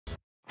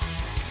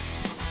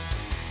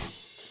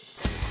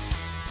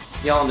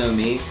Y'all know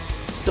me,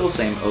 still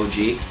same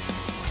OG.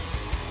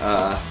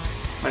 My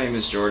name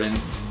is Jordan.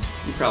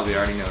 You probably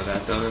already know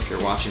that though if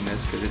you're watching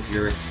this, because if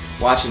you're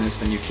watching this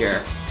then you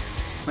care.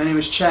 My name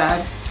is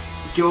Chad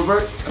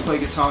Gilbert. I play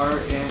guitar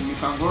in New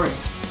Found Glory.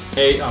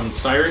 Hey, I'm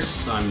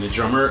Cyrus. I'm the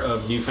drummer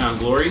of New Found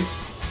Glory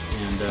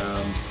and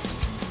the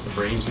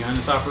brains behind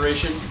this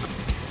operation.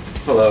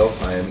 Hello,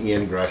 I am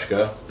Ian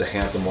Grushka, the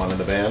handsome one in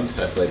the band.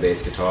 I play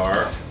bass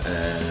guitar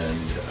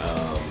and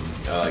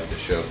I like to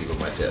show people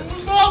my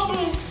tits.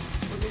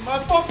 My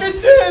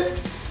fucking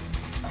tits!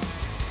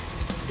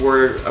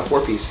 We're a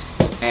four-piece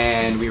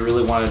and we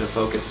really wanted to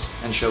focus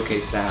and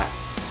showcase that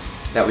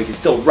we can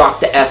still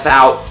rock the F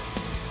out,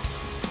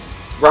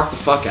 rock the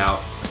fuck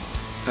out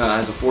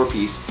as a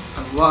four-piece.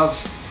 I love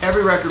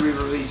every record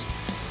we've released,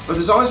 but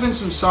there's always been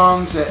some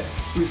songs that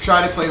we've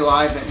tried to play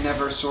live that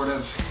never sort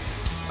of,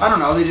 I don't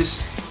know,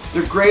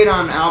 they're great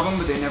on album,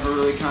 but they never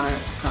really kind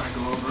of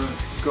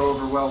go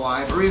over well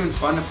live, or even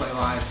fun to play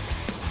live.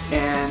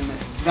 And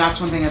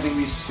that's one thing I think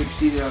we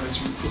succeeded on, is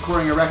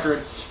recording a record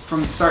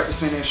from start to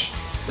finish.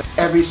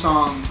 Every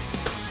song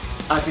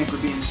I think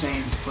would be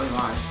insane to play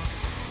live.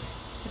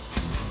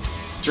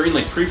 During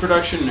like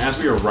pre-production and as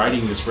we were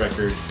writing this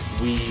record,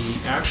 we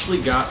actually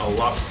got a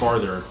lot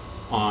farther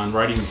on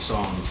writing the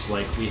songs.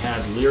 Like we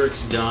had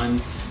lyrics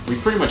done. We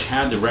pretty much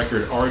had the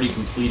record already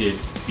completed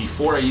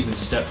before I even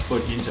stepped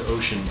foot into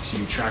Ocean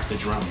to track the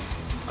drum.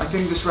 I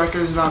think this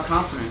record is about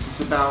confidence.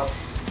 It's about,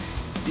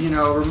 you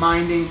know,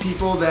 reminding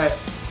people that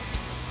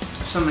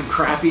if something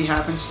crappy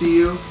happens to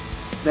you,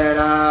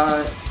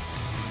 that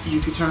you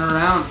could turn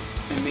around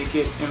and make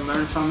it and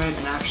learn from it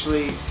and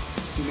actually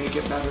make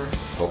it better.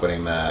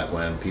 Hoping that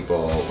when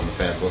the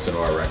fans listen to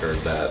our record,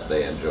 that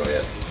they enjoy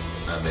it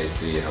and they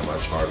see how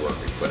much hard work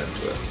we put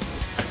into it.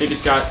 I think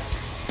it's got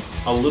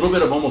a little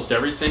bit of almost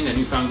everything that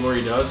New Found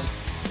Glory does.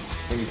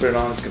 When you put it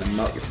on, it's gonna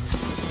melt your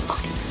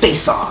fucking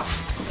face off.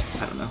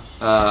 I don't know.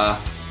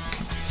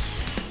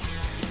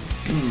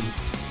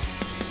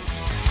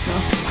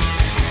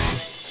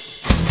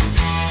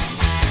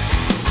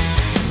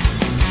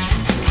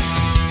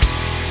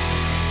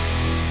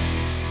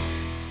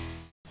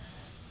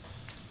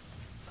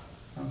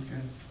 Sounds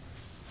good.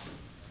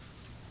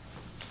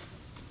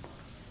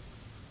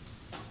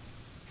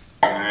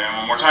 And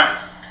one more time.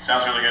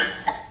 Sounds really good.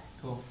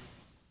 Cool.